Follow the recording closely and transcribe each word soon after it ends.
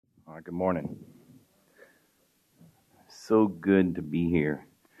Good morning. So good to be here.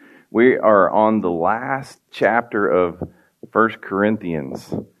 We are on the last chapter of 1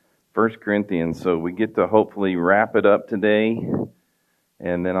 Corinthians. 1 Corinthians, so we get to hopefully wrap it up today,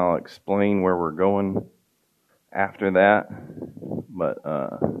 and then I'll explain where we're going after that. But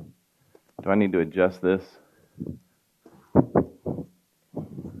do I need to adjust this? Is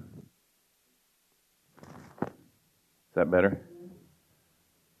that better?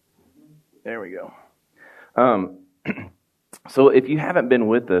 There we go. So if you haven't been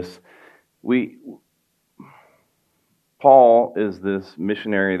with us, Paul is this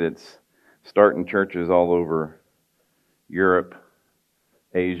missionary that's starting churches all over Europe,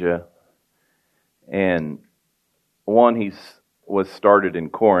 Asia, and he was started in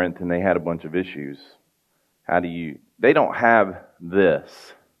Corinth, and they had a bunch of issues. They don't have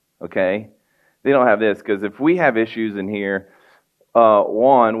this, okay? They don't have this, because if we have issues in here,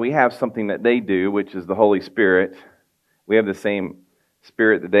 we have something that they do, which is the Holy Spirit. We have the same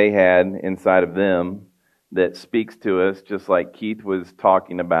Spirit that they had inside of them that speaks to us, just like Keith was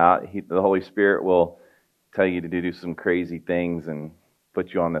talking about. The Holy Spirit will tell you to do some crazy things and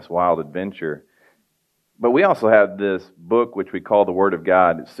put you on this wild adventure. But we also have this book, which we call the Word of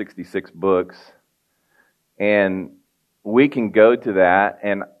God. It's 66 books. And we can go to that,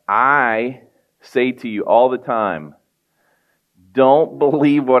 and I say to you all the time, don't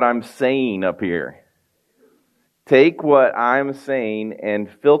believe what I'm saying up here. Take what I'm saying and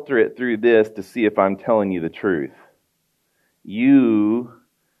filter it through this to see if I'm telling you the truth. You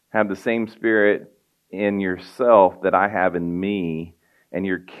have the same Spirit in yourself that I have in me, and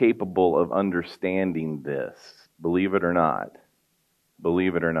you're capable of understanding this. Believe it or not.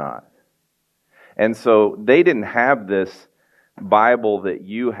 Believe it or not. And so they didn't have this Bible that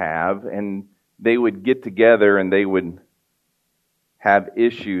you have, and they would get together and they would have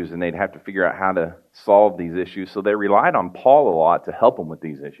issues, and they'd have to figure out how to solve these issues. So they relied on Paul a lot to help them with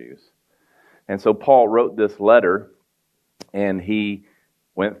these issues. And so Paul wrote this letter, and he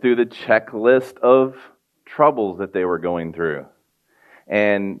went through the checklist of troubles that they were going through.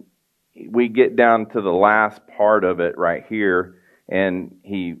 And we get down to the last part of it right here, and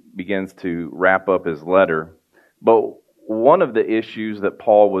he begins to wrap up his letter. But one of the issues that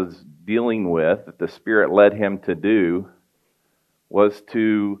Paul was dealing with, that the Spirit led him to do, was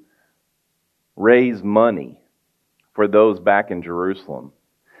to raise money for those back in Jerusalem.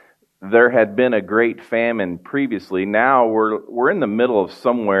 There had been a great famine previously. Now we're in the middle of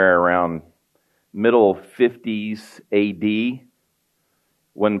somewhere around middle 50s AD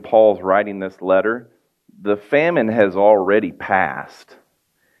when Paul's writing this letter. The famine has already passed.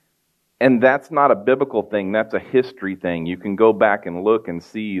 And that's not a biblical thing, that's a history thing. You can go back and look and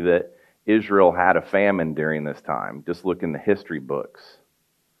see that Israel had a famine during this time. Just look in the history books.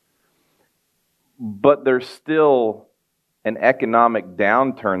 But there's still an economic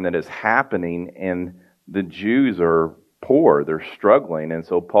downturn that is happening, and the Jews are poor. They're struggling. And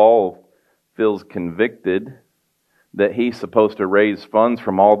so Paul feels convicted that he's supposed to raise funds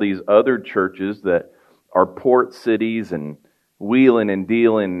from all these other churches that are port cities and wheeling and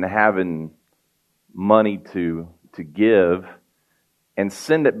dealing and having money to give, and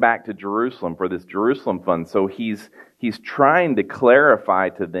send it back to Jerusalem for this Jerusalem fund. So he's trying to clarify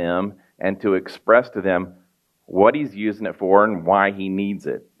to them and to express to them what he's using it for and why he needs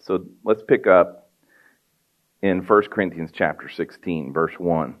it. So let's pick up in 1 Corinthians chapter 16, verse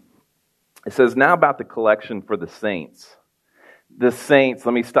 1. It says, now about the collection for the saints. The saints,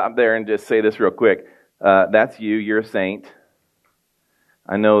 let me stop there and just say this real quick. That's you, you're a saint.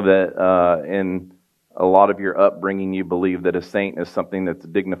 I know that in a lot of your upbringing, you believe that a saint is something that's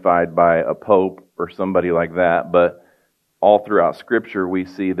dignified by a pope or somebody like that. But all throughout Scripture, we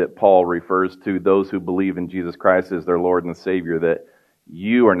see that Paul refers to those who believe in Jesus Christ as their Lord and Savior, that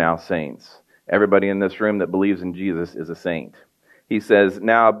you are now saints. Everybody in this room that believes in Jesus is a saint. He says,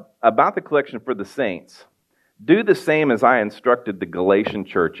 now about the collection for the saints, do the same as I instructed the Galatian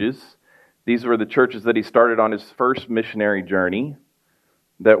churches. These were the churches that he started on his first missionary journey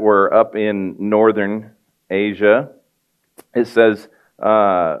that were up in northern Asia. It says,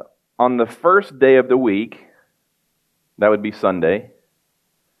 on the first day of the week, that would be Sunday.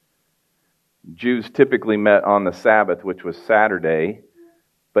 Jews typically met on the Sabbath, which was Saturday,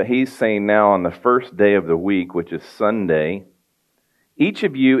 but he's saying now on the first day of the week, which is Sunday, each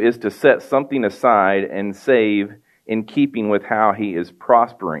of you is to set something aside and save in keeping with how he is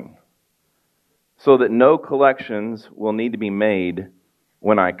prospering, so that no collections will need to be made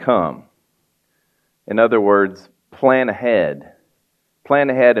when I come. In other words, plan ahead.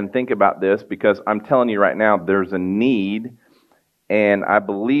 Plan ahead and think about this, because I'm telling you right now, there's a need, And I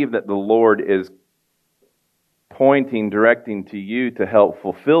believe that the Lord is directing to you to help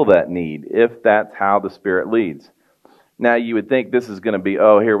fulfill that need, if that's how the Spirit leads. Now, you would think this is going to be,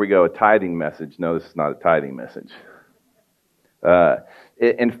 oh, here we go, a tithing message. No, this is not a tithing message.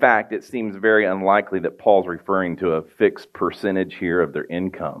 In fact, it seems very unlikely that Paul's referring to a fixed percentage here of their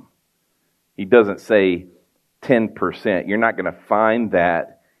income. He doesn't say 10%. You're not going to find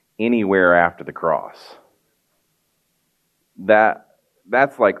that anywhere after the cross.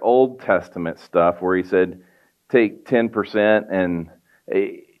 That's like Old Testament stuff where he said, take 10% and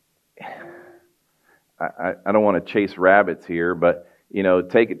I don't want to chase rabbits here, but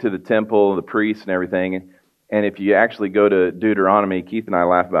take it to the temple, the priests and everything. And if you actually go to Deuteronomy, Keith and I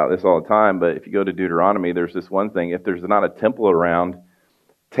laugh about this all the time, but if you go to Deuteronomy, there's this one thing. If there's not a temple around,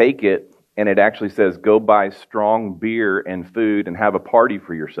 take it, and it actually says, go buy strong beer and food and have a party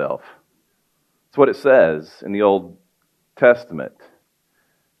for yourself. That's what it says in the Old Testament.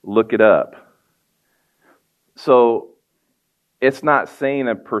 Look it up. So it's not saying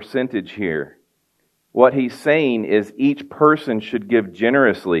a percentage here. What he's saying is each person should give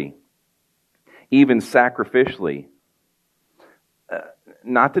generously, even sacrificially.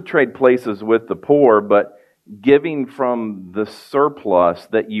 Not to trade places with the poor, but giving from the surplus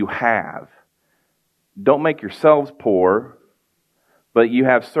that you have. Don't make yourselves poor, but you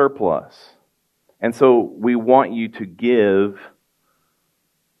have surplus. And so we want you to give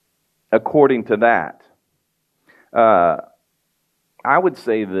according to that. I would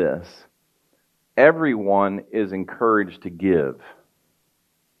say this. Everyone is encouraged to give.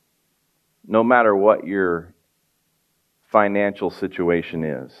 No matter what your financial situation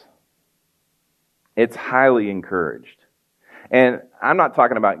is. It's highly encouraged. And I'm not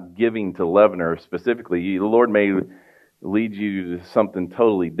talking about giving to Leavener specifically. The Lord may lead you to something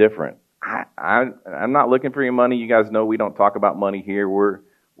totally different. I'm not looking for your money. You guys know we don't talk about money here.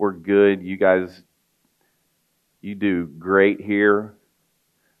 We're good. You guys, you do great here.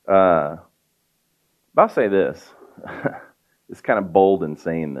 But I'll say this. It's kind of bold in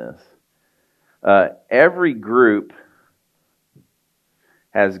saying this. Every group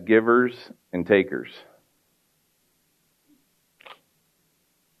has givers and takers.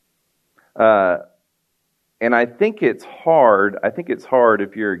 And I think it's hard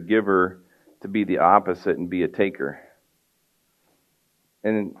if you're a giver to be the opposite and be a taker.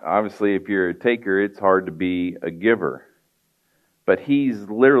 And obviously if you're a taker, it's hard to be a giver. But he's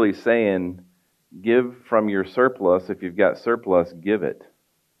literally saying, give from your surplus. If you've got surplus, give it.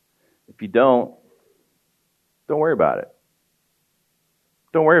 If you don't worry about it.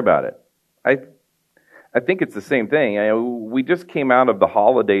 Don't worry about it. I think it's the same thing. We just came out of the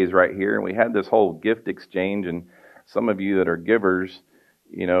holidays right here, and we had this whole gift exchange, and some of you that are givers,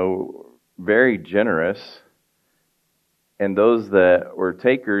 very generous. And those that were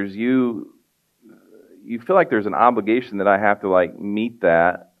takers, you feel like there's an obligation that I have to meet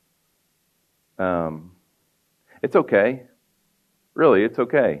that. It's okay. Really, it's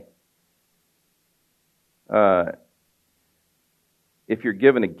okay. If you're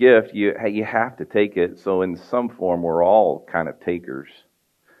given a gift, you have to take it. So in some form, we're all kind of takers.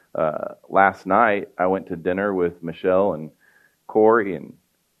 Last night, I went to dinner with Michelle and Corey, and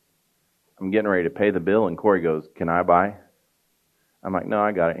I'm getting ready to pay the bill, and Corey goes, "Can I buy?" I'm like, "No,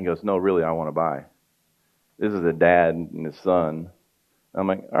 I got it." He goes, "No, really, I want to buy." This is a dad and his son. I'm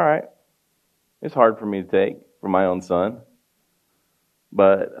like, all right. It's hard for me to take for my own son.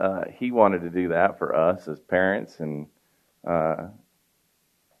 But he wanted to do that for us as parents, and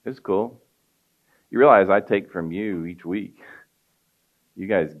it's cool. You realize I take from you each week. You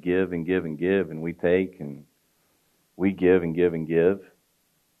guys give and give and give, and we take, and we give and give and give.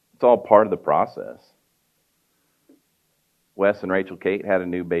 It's all part of the process. Wes and Rachel Kate had a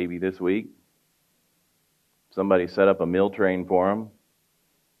new baby this week. Somebody set up a meal train for them.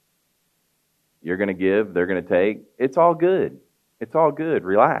 You're going to give, they're going to take. It's all good. It's all good.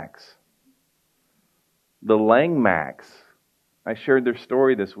 Relax. The Langmacks, I shared their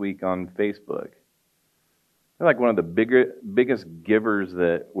story this week on Facebook. They're like one of the biggest givers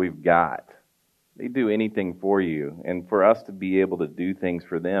that we've got. They do anything for you. And for us to be able to do things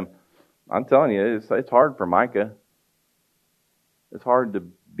for them, I'm telling you, it's hard for Micah. It's hard to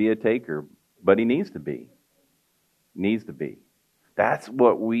be a taker, but he needs to be. Needs to be. That's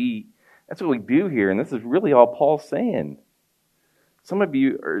what we do here, and this is really all Paul's saying. Some of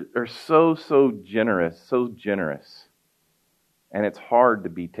you are so generous, and it's hard to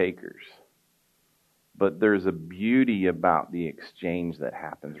be takers. But there's a beauty about the exchange that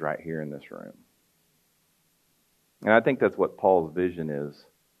happens right here in this room. And I think that's what Paul's vision is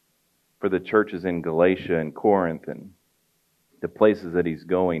for the churches in Galatia and Corinth and the places that he's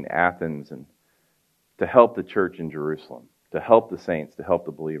going, Athens, and to help the church in Jerusalem, to help the saints, to help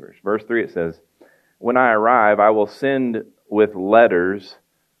the believers. Verse 3, it says, "When I arrive, I will send with letters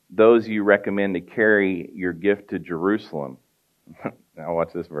those you recommend to carry your gift to Jerusalem." Now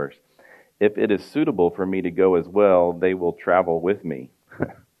watch this verse. "If it is suitable for me to go as well, they will travel with me."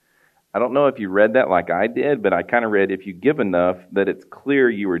 I don't know if you read that like I did, but I kind of read, if you give enough that it's clear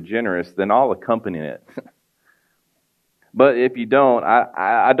you were generous, then I'll accompany it. But if you don't,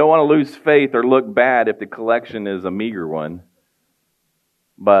 I don't want to lose faith or look bad if the collection is a meager one.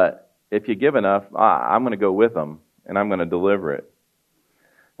 But if you give enough, I'm going to go with them, and I'm going to deliver it.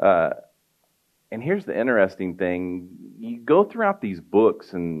 And here's the interesting thing. You go throughout these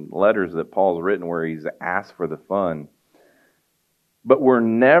books and letters that Paul's written where he's asked for the fund, but we're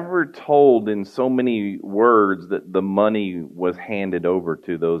never told in so many words that the money was handed over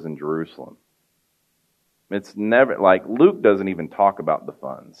to those in Jerusalem. It's never, like, Luke doesn't even talk about the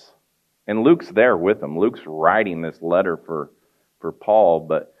funds. And Luke's there with them. Luke's writing this letter for Paul,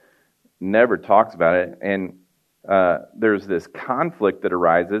 but never talks about it. And there's this conflict that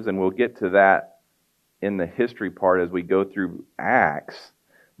arises, and we'll get to that in the history part as we go through Acts.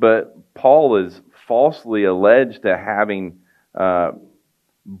 But Paul is falsely alleged to having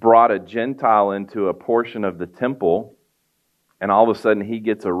brought a Gentile into a portion of the temple, and all of a sudden he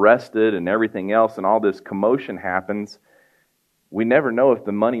gets arrested and everything else, and all this commotion happens. We never know if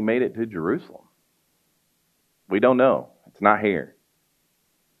the money made it to Jerusalem. We don't know. It's not here.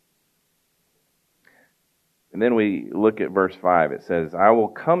 And then we look at verse 5. It says, "I will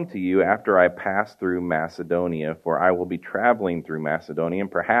come to you after I pass through Macedonia, for I will be traveling through Macedonia,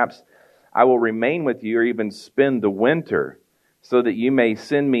 and perhaps I will remain with you or even spend the winter, so that you may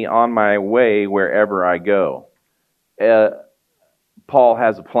send me on my way wherever I go." Paul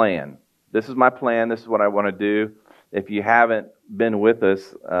has a plan. This is my plan. This is what I want to do. If you haven't been with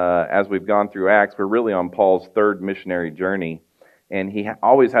us as we've gone through Acts, we're really on Paul's third missionary journey. And he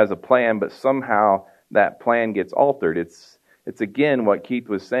always has a plan, but somehow that plan gets altered. It's again what Keith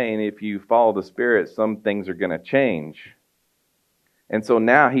was saying. If you follow the Spirit, some things are going to change. And so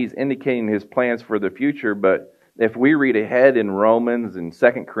now he's indicating his plans for the future. But if we read ahead in Romans and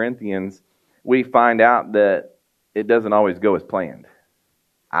 2 Corinthians, we find out that it doesn't always go as planned.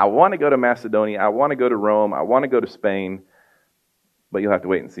 I want to go to Macedonia. I want to go to Rome. I want to go to Spain. But you'll have to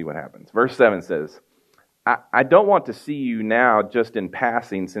wait and see what happens. Verse 7 says, I don't want to see you now just in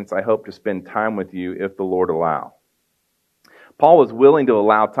passing, since I hope to spend time with you if the Lord allow. Paul was willing to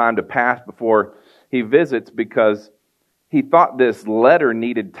allow time to pass before he visits because he thought this letter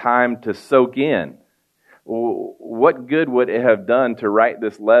needed time to soak in. What good would it have done to write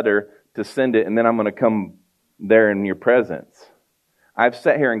this letter, to send it, and then I'm going to come there in your presence? I've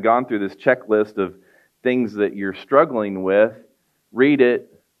sat here and gone through this checklist of things that you're struggling with. Read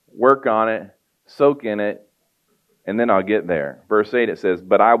it, work on it, soak in it, and then I'll get there. Verse 8, it says,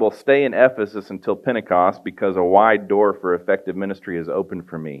 "But I will stay in Ephesus until Pentecost, because a wide door for effective ministry is open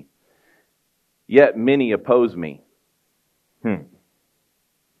for me. Yet many oppose me."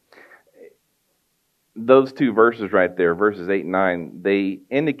 Those two verses right there, verses 8 and 9, they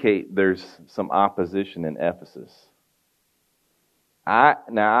indicate there's some opposition in Ephesus.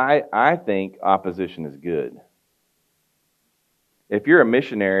 I think opposition is good. If you're a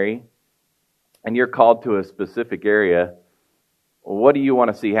missionary and you're called to a specific area, what do you want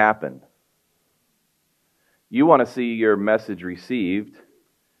to see happen? You want to see your message received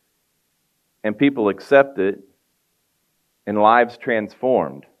and people accept it and lives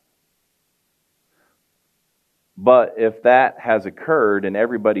transformed. But if that has occurred and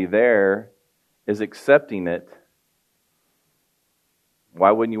everybody there is accepting it,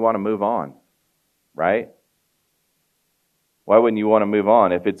 why wouldn't you want to move on? Right? Why wouldn't you want to move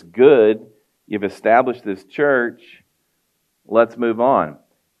on? If it's good, you've established this church, let's move on.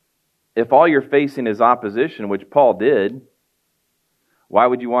 If all you're facing is opposition, which Paul did, why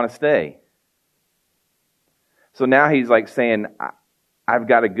would you want to stay? So now he's like saying, I've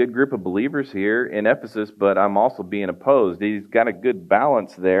got a good group of believers here in Ephesus, but I'm also being opposed. He's got a good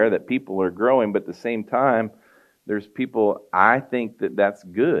balance there that people are growing, but at the same time, there's people, I think that that's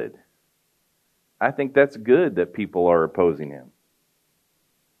good. I think that's good that people are opposing him.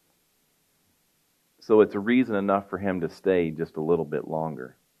 So it's a reason enough for him to stay just a little bit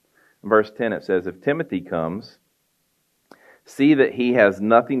longer. In verse 10 it says, "If Timothy comes, see that he has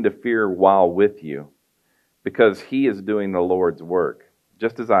nothing to fear while with you, because he is doing the Lord's work,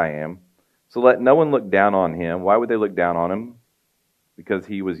 just as I am. So let no one look down on him." Why would they look down on him? Because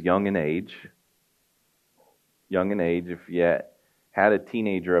he was young in age. Young in age. If had a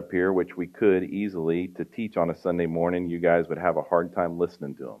teenager up here, which we could easily, to teach on a Sunday morning, you guys would have a hard time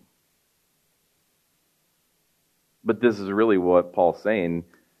listening to him. But this is really what Paul's saying.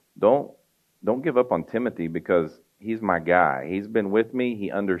 Don't give up on Timothy, because he's my guy. He's been with me.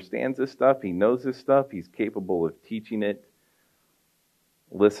 He understands this stuff. He knows this stuff. He's capable of teaching it.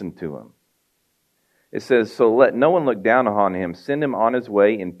 Listen to him. It says, so let no one look down upon him. Send him on his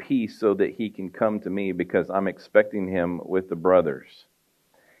way in peace so that he can come to me, because I'm expecting him with the brothers.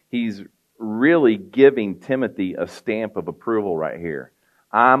 He's really giving Timothy a stamp of approval right here.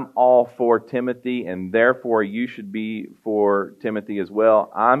 I'm all for Timothy, and therefore you should be for Timothy as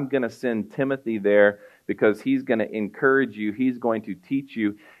well. I'm going to send Timothy there because he's going to encourage you, he's going to teach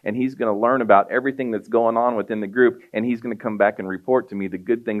you, and he's going to learn about everything that's going on within the group, and he's going to come back and report to me the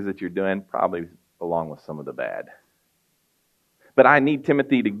good things that you're doing, probably along with some of the bad. But I need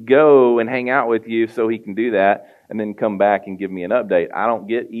Timothy to go and hang out with you so he can do that, and then come back and give me an update. I don't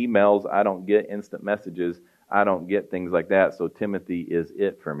get emails, I don't get instant messages, I don't get things like that, so Timothy is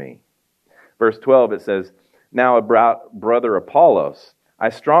it for me. Verse 12, it says, now about brother Apollos, I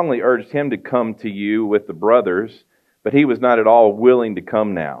strongly urged him to come to you with the brothers, but he was not at all willing to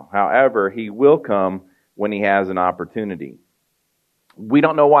come now. However, he will come when he has an opportunity. We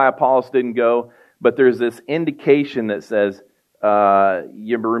don't know why Apollos didn't go, but there's this indication that says,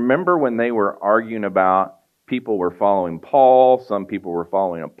 you remember when they were arguing about people were following Paul, some people were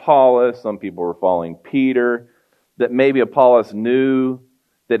following Apollos, some people were following Peter, that maybe Apollos knew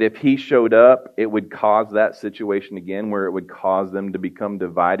that if he showed up, it would cause that situation again, where it would cause them to become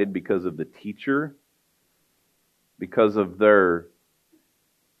divided because of the teacher, because of the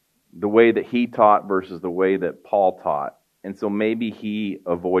way that he taught versus the way that Paul taught. And so maybe he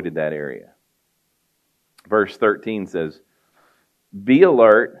avoided that area. Verse 13 says, be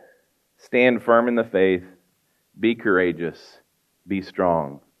alert, stand firm in the faith, be courageous, be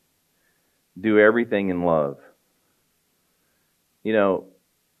strong. Do everything in love. You know,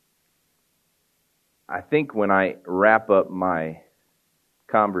 I think when I wrap up my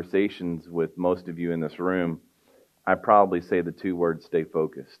conversations with most of you in this room, I probably say the two words, stay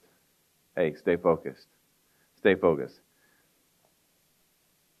focused. Hey, stay focused. Stay focused.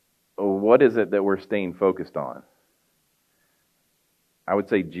 What is it that we're staying focused on? I would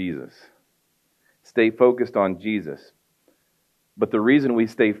say Jesus. Stay focused on Jesus. But the reason we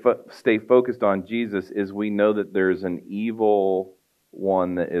stay focused on Jesus is we know that there's an evil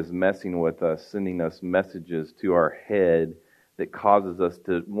one that is messing with us, sending us messages to our head that causes us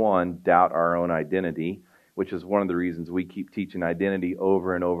to, one, doubt our own identity, which is one of the reasons we keep teaching identity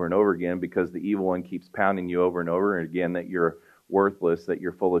over and over and over again, because the evil one keeps pounding you over and over again that you're worthless, that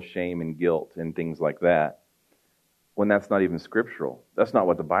you're full of shame and guilt and things like that. When that's not even scriptural. That's not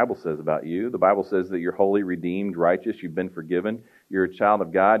what the Bible says about you. The Bible says that you're holy, redeemed, righteous, you've been forgiven, you're a child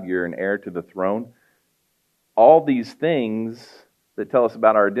of God, you're an heir to the throne. All these things that tell us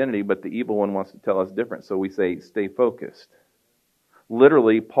about our identity, but the evil one wants to tell us different. So we say, stay focused.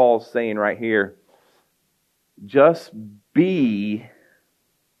 Literally, Paul's saying right here, just be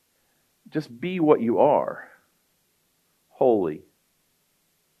what you are. Holy,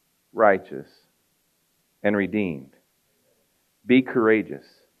 righteous, and redeemed. Be courageous.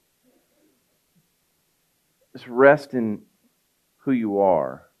 Just rest in who you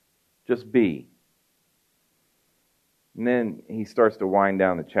are. Just be. And then he starts to wind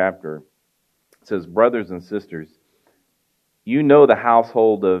down the chapter. It says, brothers and sisters, you know the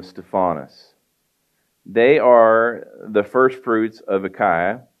household of Stephanas. They are the first fruits of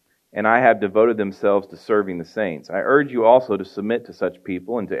Achaia, and I have devoted themselves to serving the saints. I urge you also to submit to such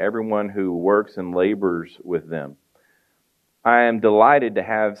people and to everyone who works and labors with them. I am delighted to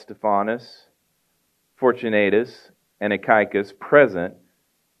have Stephanas, Fortunatus, and Achaicus present,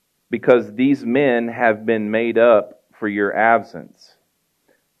 because these men have been made up for your absence.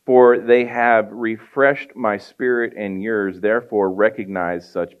 For they have refreshed my spirit and yours, therefore recognize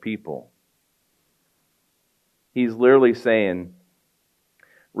such people. He's literally saying,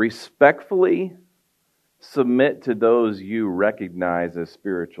 respectfully submit to those you recognize as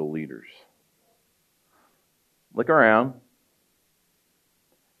spiritual leaders. Look around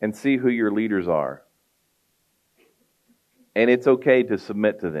and see who your leaders are. And it's okay to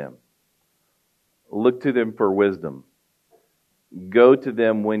submit to them. Look to them for wisdom. Go to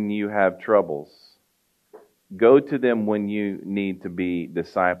them when you have troubles. Go to them when you need to be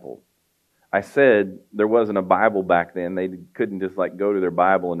discipled. I said there wasn't a Bible back then. They couldn't just go to their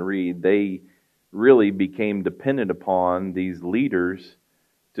Bible and read. They really became dependent upon these leaders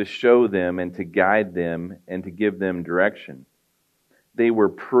to show them and to guide them and to give them direction. They were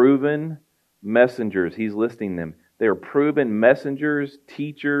proven messengers. He's listing them. They are proven messengers,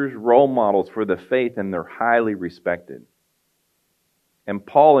 teachers, role models for the faith, and they're highly respected. And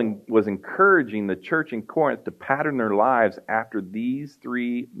Paul was encouraging the church in Corinth to pattern their lives after these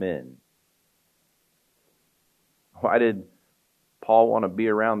three men. Why did Paul want to be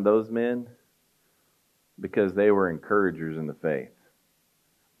around those men? Because they were encouragers in the faith.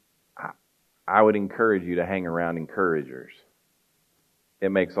 I would encourage you to hang around encouragers. It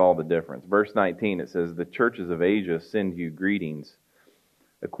makes all the difference. Verse 19, it says, the churches of Asia send you greetings.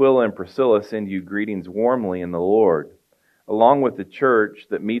 Aquila and Priscilla send you greetings warmly in the Lord, along with the church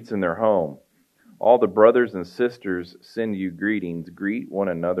that meets in their home. All the brothers and sisters send you greetings. Greet one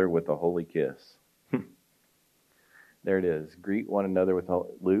another with a holy kiss. There it is. Greet one another with a...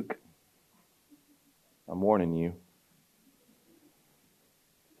 Luke, I'm warning you.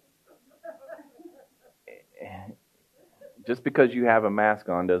 Just because you have a mask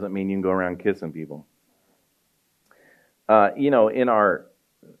on doesn't mean you can go around kissing people. In our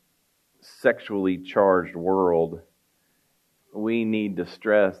sexually charged world, we need to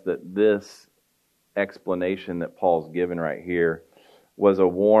stress that this explanation that Paul's given right here was a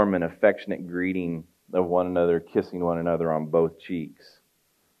warm and affectionate greeting of one another, kissing one another on both cheeks.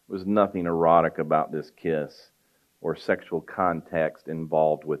 There was nothing erotic about this kiss or sexual context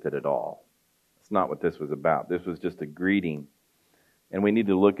involved with it at all. It's not what this was about. This was just a greeting. And we need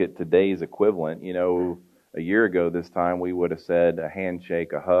to look at today's equivalent. A year ago this time we would have said a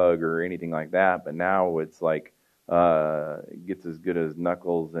handshake, a hug, or anything like that. But now it's like it gets as good as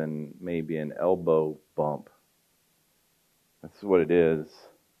knuckles and maybe an elbow bump. That's what it is.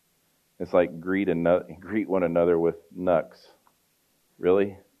 It's like greet one another with knucks.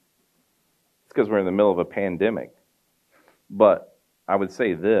 Really? It's because we're in the middle of a pandemic. But I would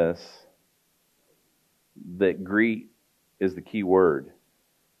say this, that greet is the key word.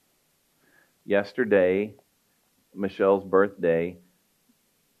 Yesterday, Michelle's birthday,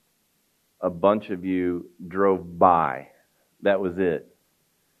 a bunch of you drove by. That was it.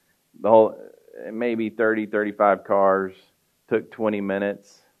 Maybe 30, 35 cars, took 20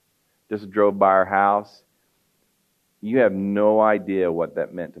 minutes, just drove by our house. You have no idea what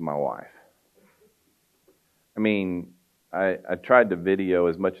that meant to my wife. I mean, I tried to video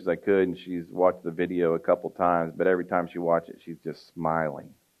as much as I could, and she's watched the video a couple times, but every time she watched it, she's just smiling.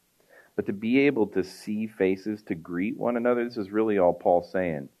 But to be able to see faces, to greet one another, this is really all Paul's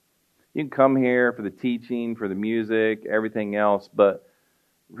saying. You can come here for the teaching, for the music, everything else, but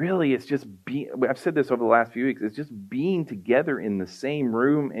really it's just I've said this over the last few weeks, it's just being together in the same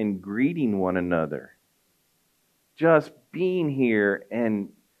room and greeting one another. Just being here, and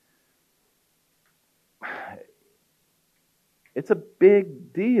it's a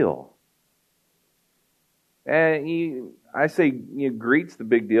big deal. And I say greet's the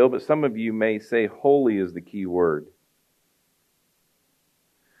big deal, but some of you may say holy is the key word.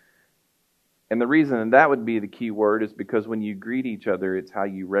 And the reason that would be the key word is because when you greet each other, it's how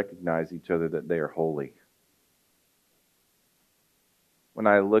you recognize each other that they are holy. When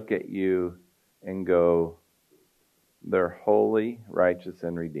I look at you and go, they're holy, righteous,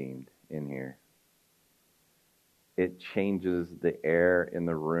 and redeemed in here. It changes the air in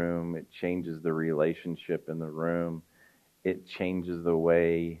the room. It changes the relationship in the room. It changes the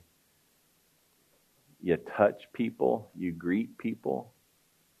way you touch people, you greet people.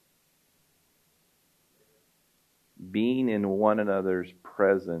 Being in one another's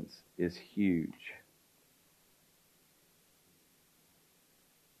presence is huge.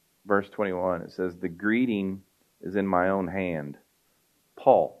 Verse 21, it says, the greeting is in my own hand.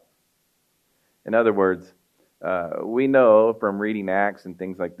 Paul. In other words, we know from reading Acts and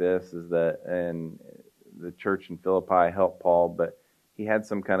things like this is that, and the church in Philippi helped Paul, but he had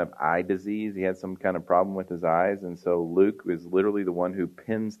some kind of eye disease. He had some kind of problem with his eyes, and so Luke is literally the one who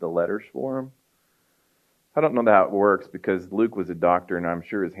pens the letters for him. I don't know how it works because Luke was a doctor, and I'm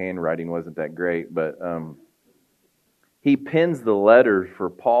sure his handwriting wasn't that great, but he pens the letters for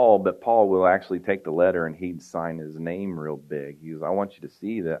Paul, but Paul will actually take the letter and he'd sign his name real big. He goes, I want you to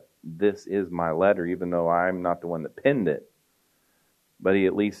see that this is my letter, even though I'm not the one that penned it. But he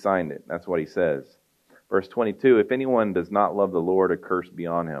at least signed it. That's what he says. Verse 22, if anyone does not love the Lord, a curse be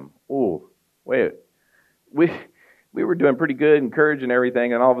on him. Ooh, wait. We were doing pretty good, encouraging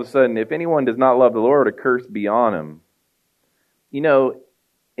everything, and all of a sudden, if anyone does not love the Lord, a curse be on him.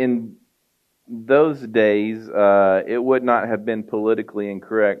 In those days, it would not have been politically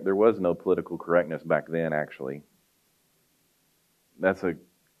incorrect. There was no political correctness back then, actually. That's a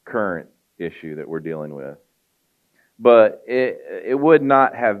current issue that we're dealing with. But it would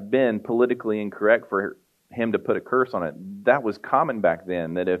not have been politically incorrect for him to put a curse on it. That was common back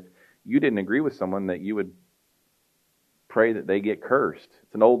then, that if you didn't agree with someone, that you would pray that they get cursed.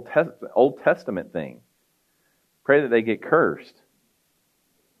 It's an Old Testament thing. Pray that they get cursed.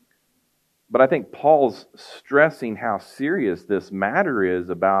 But I think Paul's stressing how serious this matter is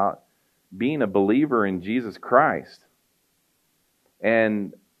about being a believer in Jesus Christ.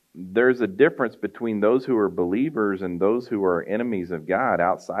 And there's a difference between those who are believers and those who are enemies of God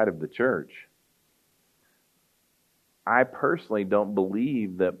outside of the church. I personally don't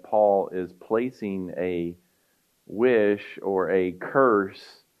believe that Paul is placing a wish or a curse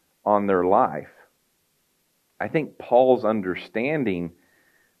on their life. I think Paul's understanding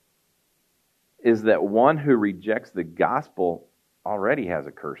is that one who rejects the gospel already has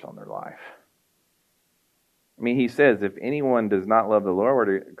a curse on their life. I mean, he says, if anyone does not love the Lord,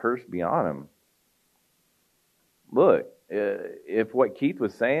 a curse be on him. Look, if what Keith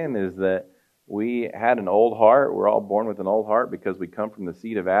was saying is that we had an old heart, we're all born with an old heart because we come from the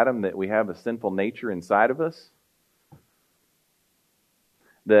seed of Adam, that we have a sinful nature inside of us,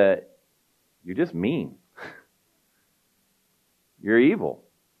 that you're just mean. You're evil.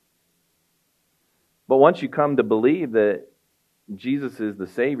 But once you come to believe that Jesus is the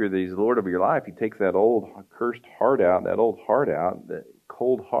Savior, that He's the Lord of your life, He takes that old cursed heart out, that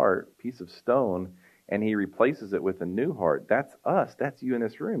cold heart, piece of stone, and He replaces it with a new heart. That's us. That's you in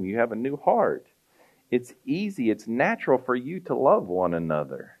this room. You have a new heart. It's easy. It's natural for you to love one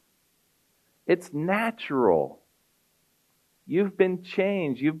another. It's natural. You've been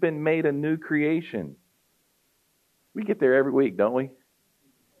changed. You've been made a new creation. We get there every week, don't we?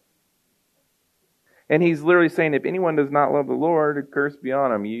 And he's literally saying, if anyone does not love the Lord, a curse be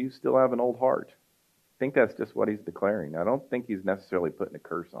on him. You still have an old heart. I think that's just what he's declaring. I don't think he's necessarily putting a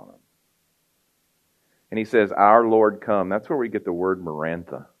curse on him. And he says, our Lord come. That's where we get the word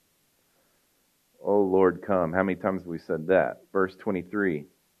Marantha. Oh Lord, come. How many times have we said that? Verse 23.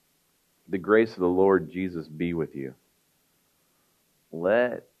 The grace of the Lord Jesus be with you.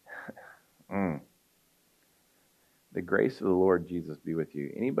 The grace of the Lord Jesus be with you.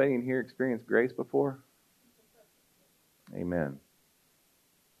 Anybody in here experienced grace before? Amen.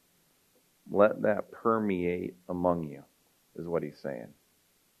 Let that permeate among you, is what he's saying.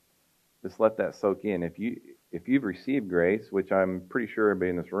 Just let that soak in. If you've received grace, which I'm pretty sure everybody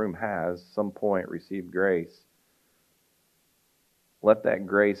in this room has, some point received grace, let that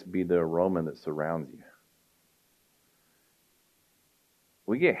grace be the aroma that surrounds you.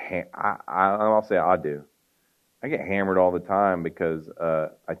 We get, I'll say I do. I get hammered all the time because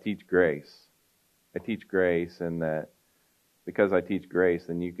I teach grace. I teach grace, and that because I teach grace,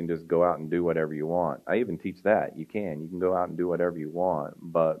 then you can just go out and do whatever you want. I even teach that. You can go out and do whatever you want,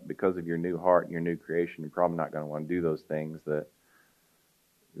 but because of your new heart and your new creation, you're probably not going to want to do those things that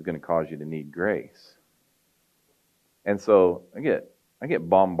are going to cause you to need grace. And so I get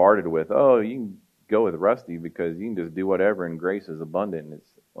bombarded with, oh, you can go with Rusty because you can just do whatever and grace is abundant. And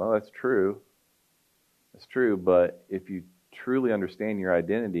well, that's true. It's true, but if you truly understand your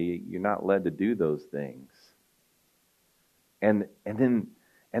identity, you're not led to do those things. And then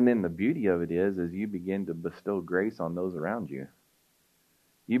the beauty of it is you begin to bestow grace on those around you.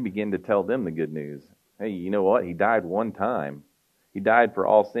 You begin to tell them the good news. Hey, you know what? He died one time. He died for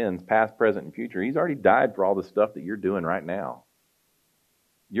all sins, past, present, and future. He's already died for all the stuff that you're doing right now.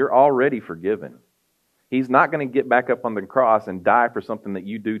 You're already forgiven. He's not going to get back up on the cross and die for something that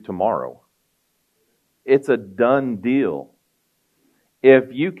you do tomorrow. It's a done deal. If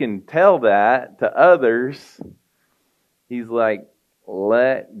you can tell that to others, he's like,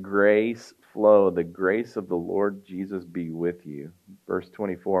 let grace flow. The grace of the Lord Jesus be with you. Verse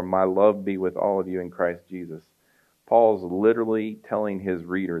 24, my love be with all of you in Christ Jesus. Paul's literally telling his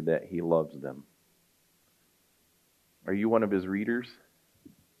reader that he loves them. Are you one of his readers?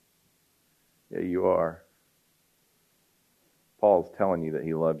 Yeah, you are. Paul's telling you that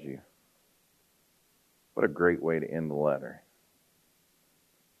he loves you. What a great way to end the letter.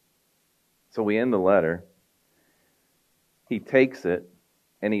 So we end the letter. He takes it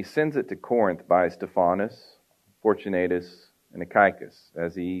and he sends it to Corinth by Stephanas, Fortunatus, and Achaicus,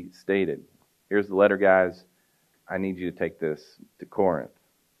 as he stated. Here's the letter, guys. I need you to take this to Corinth.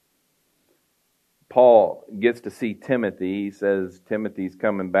 Paul gets to see Timothy. He says Timothy's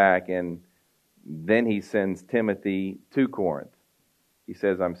coming back, and then he sends Timothy to Corinth. He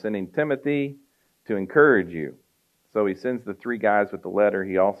says, I'm sending Timothy to encourage you. So he sends the three guys with the letter.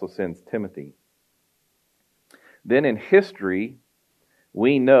 He also sends Timothy. Then in history,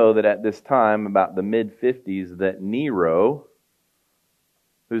 we know that at this time, about the mid-50s, that Nero,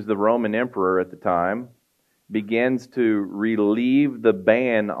 who's the Roman emperor at the time, begins to relieve the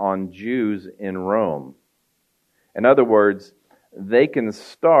ban on Jews in Rome. In other words, they can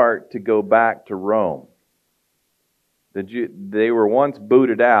start to go back to Rome. They were once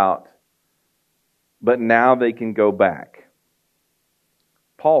booted out, but now they can go back.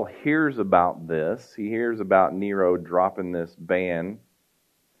 Paul hears about this. He hears about Nero dropping this ban,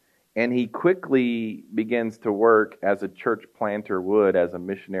 and he quickly begins to work as a church planter would, as a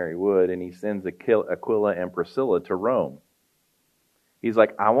missionary would, and he sends Aquila and Priscilla to Rome. He's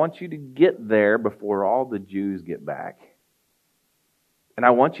like, I want you to get there before all the Jews get back. And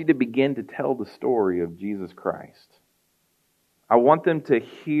I want you to begin to tell the story of Jesus Christ. I want them to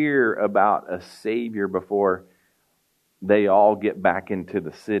hear about a Savior before they all get back into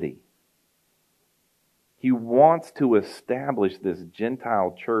the city. He wants to establish this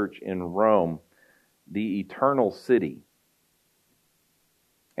Gentile church in Rome, the eternal city.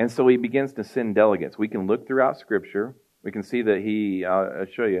 And so he begins to send delegates. We can look throughout Scripture. We can see that I'll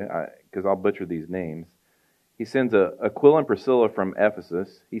show you, because I'll butcher these names. He sends Aquila and Priscilla from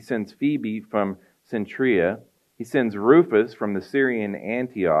Ephesus. He sends Phoebe from Cenchrea. He sends Rufus from the Syrian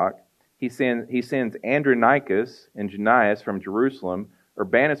Antioch. He sends Andronicus and Junias from Jerusalem,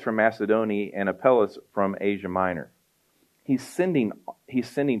 Urbanus from Macedonia, and Apelles from Asia Minor. He's sending,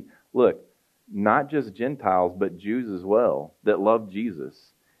 look, not just Gentiles, but Jews as well that love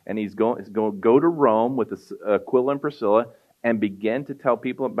Jesus. And he's going to go to Rome with Aquila and Priscilla and begin to tell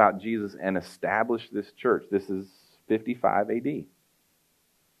people about Jesus and establish this church. This is 55 AD.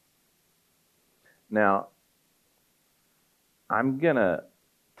 Now, I'm going to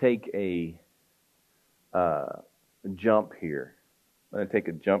take a jump here. I'm going to take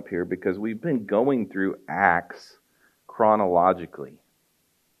a jump here because we've been going through Acts chronologically.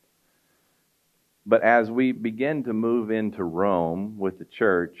 But as we begin to move into Rome with the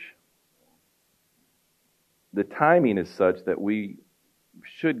church, the timing is such that we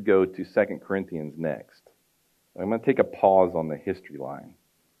should go to 2 Corinthians next. I'm going to take a pause on the history line.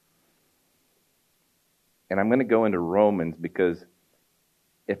 And I'm going to go into Romans because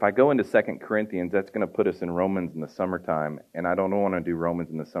if I go into 2 Corinthians, that's going to put us in Romans in the summertime. And I don't want to do Romans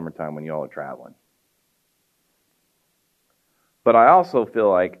in the summertime when y'all are traveling. But I also feel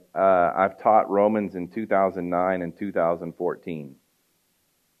like I've taught Romans in 2009 and 2014.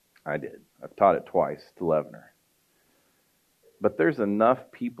 I did. I've taught it twice to Levener. But there's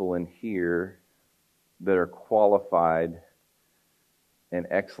enough people in here that are qualified and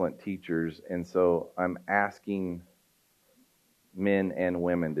excellent teachers, and so I'm asking men and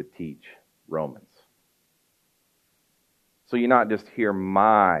women to teach Romans. So you not just hear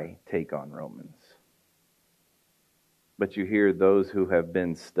my take on Romans, but you hear those who have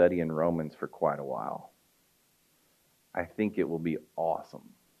been studying Romans for quite a while. I think it will be awesome.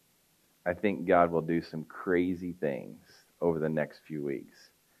 I think God will do some crazy things over the next few weeks.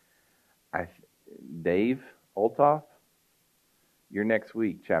 Dave Olthoff, you're next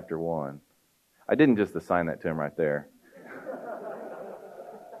week, chapter 1. I didn't just assign that to him right there.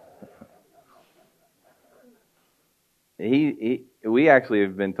 We actually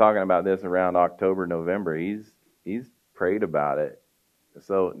have been talking about this around October, November. He's prayed about it.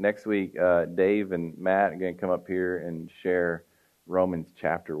 So next week, Dave and Matt are going to come up here and share Romans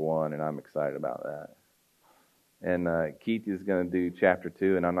chapter 1, and I'm excited about that. And Keith is going to do chapter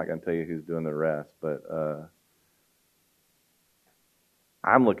 2, and I'm not going to tell you who's doing the rest, but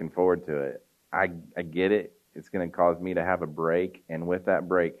I'm looking forward to it. I get it. It's going to cause me to have a break, and with that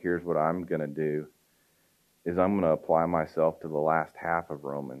break, here's what I'm going to do, is I'm going to apply myself to the last half of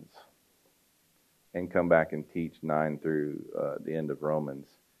Romans and come back and teach 9 through the end of Romans,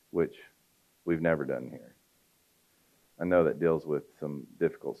 which we've never done here. I know that deals with some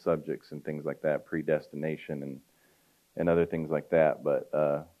difficult subjects and things like that, predestination and other things like that, but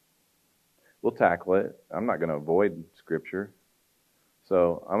we'll tackle it. I'm not going to avoid Scripture.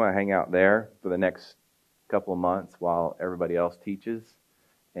 So I'm going to hang out there for the next couple of months while everybody else teaches,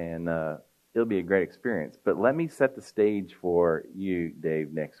 and it'll be a great experience. But let me set the stage for you,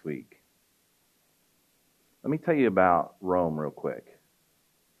 Dave, next week. Let me tell you about Rome real quick.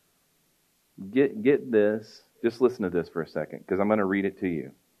 Get this. Just listen to this for a second, because I'm going to read it to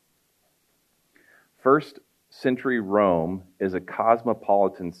you. First century Rome is a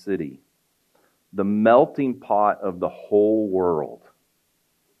cosmopolitan city, the melting pot of the whole world.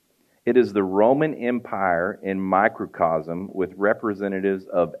 It is the Roman Empire in microcosm with representatives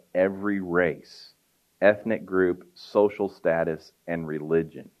of every race, ethnic group, social status, and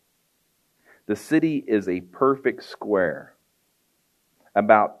religion. The city is a perfect square,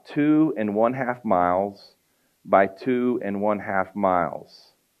 about 2.5 miles by 2.5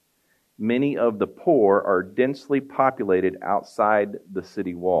 miles. Many of the poor are densely populated outside the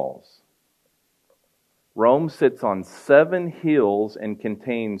city walls. Rome sits on 7 hills and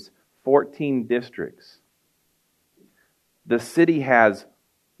contains 14 districts. The city has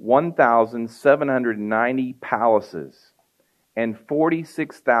 1,790 palaces and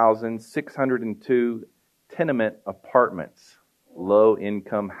 46,602 tenement apartments,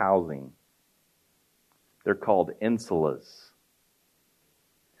 low-income housing. They're called insulas.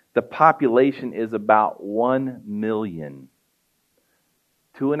 The population is about 1 million.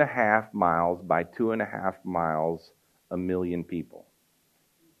 2.5 miles by 2.5 miles, 1 million people.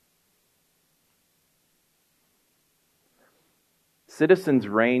 Citizens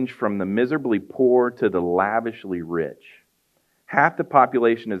range from the miserably poor to the lavishly rich. Half the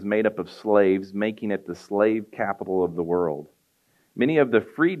population is made up of slaves, making it the slave capital of the world. Many of the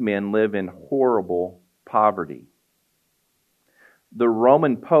freedmen live in horrible poverty. The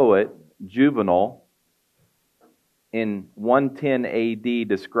Roman poet Juvenal in 110 AD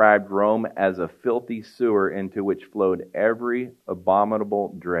described Rome as a filthy sewer into which flowed every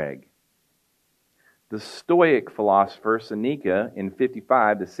abominable dreg. The Stoic philosopher Seneca in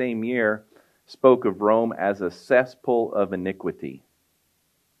 55, the same year, spoke of Rome as a cesspool of iniquity.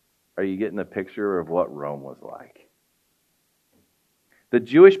 Are you getting a picture of what Rome was like? The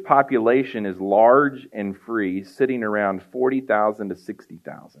Jewish population is large and free, sitting around 40,000 to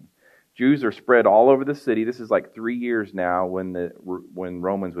 60,000. Jews are spread all over the city. This is like 3 years now when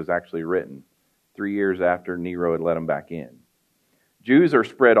Romans was actually written. 3 years after Nero had let them back in. Jews are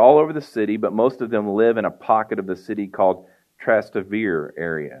spread all over the city, but most of them live in a pocket of the city called Trastevere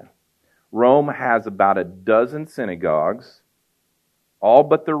area. Rome has about a dozen synagogues. All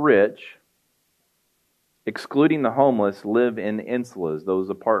but the rich, excluding the homeless, live in insulas,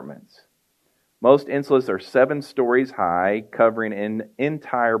 those apartments. Most insulas are 7 stories high, covering an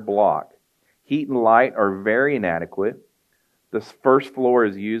entire block. Heat and light are very inadequate. The first floor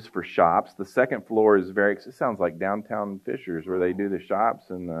is used for shops. The second floor is it sounds like downtown Fishers where they do the shops.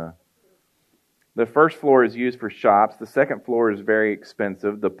 And the first floor is used for shops. The second floor is very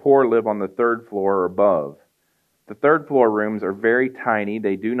expensive. The poor live on the third floor or above. The third floor rooms are very tiny.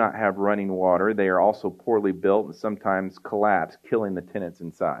 They do not have running water. They are also poorly built and sometimes collapse, killing the tenants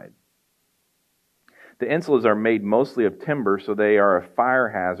inside. The insulas are made mostly of timber, so they are a fire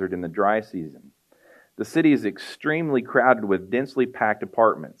hazard in the dry season. The city is extremely crowded with densely packed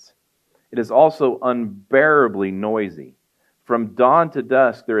apartments. It is also unbearably noisy. From dawn to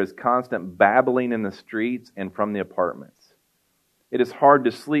dusk, there is constant babbling in the streets and from the apartments. It is hard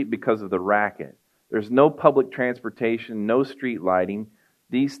to sleep because of the racket. There's no public transportation, no street lighting.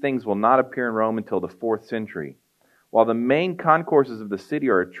 These things will not appear in Rome until the 4th century. While the main concourses of the city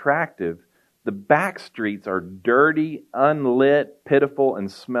are attractive, the back streets are dirty, unlit, pitiful,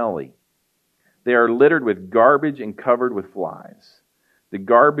 and smelly. They are littered with garbage and covered with flies. The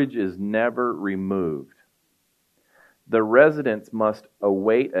garbage is never removed. The residents must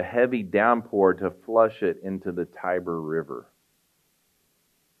await a heavy downpour to flush it into the Tiber River.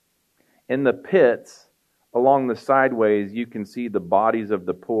 In the pits, along the sideways, you can see the bodies of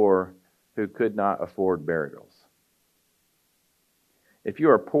the poor who could not afford burials. If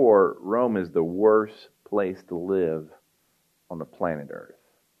you are poor, Rome is the worst place to live on the planet Earth.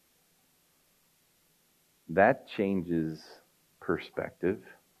 That changes perspective.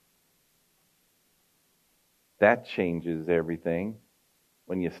 That changes everything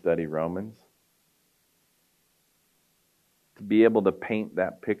when you study Romans. To be able to paint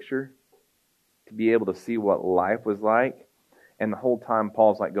that picture, to be able to see what life was like, and the whole time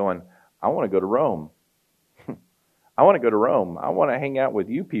Paul's like going, I want to go to Rome. I want to go to Rome. I want to hang out with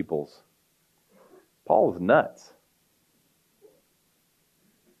you peoples. Paul's nuts.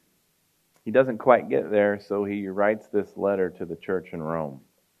 He doesn't quite get there, so he writes this letter to the church in Rome.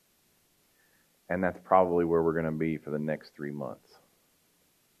 And that's probably where we're going to be for the next 3 months,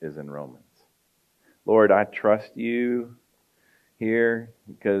 is in Romans. Lord, I trust you here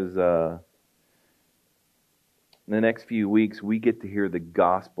because in the next few weeks we get to hear the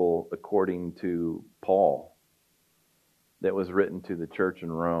gospel according to Paul that was written to the church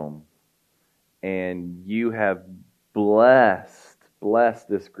in Rome. And you have blessed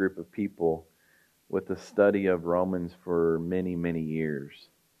this group of people with the study of Romans for many, many years.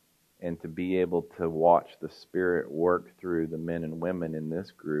 And to be able to watch the Spirit work through the men and women in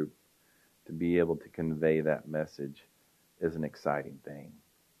this group to be able to convey that message is an exciting thing.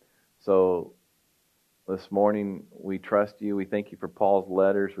 So this morning, we trust you. We thank you for Paul's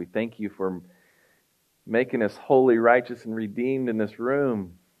letters. We thank you for making us holy, righteous, and redeemed in this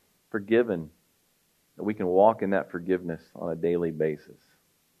room, forgiven. That we can walk in that forgiveness on a daily basis.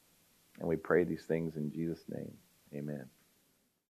 And we pray these things in Jesus' name. Amen.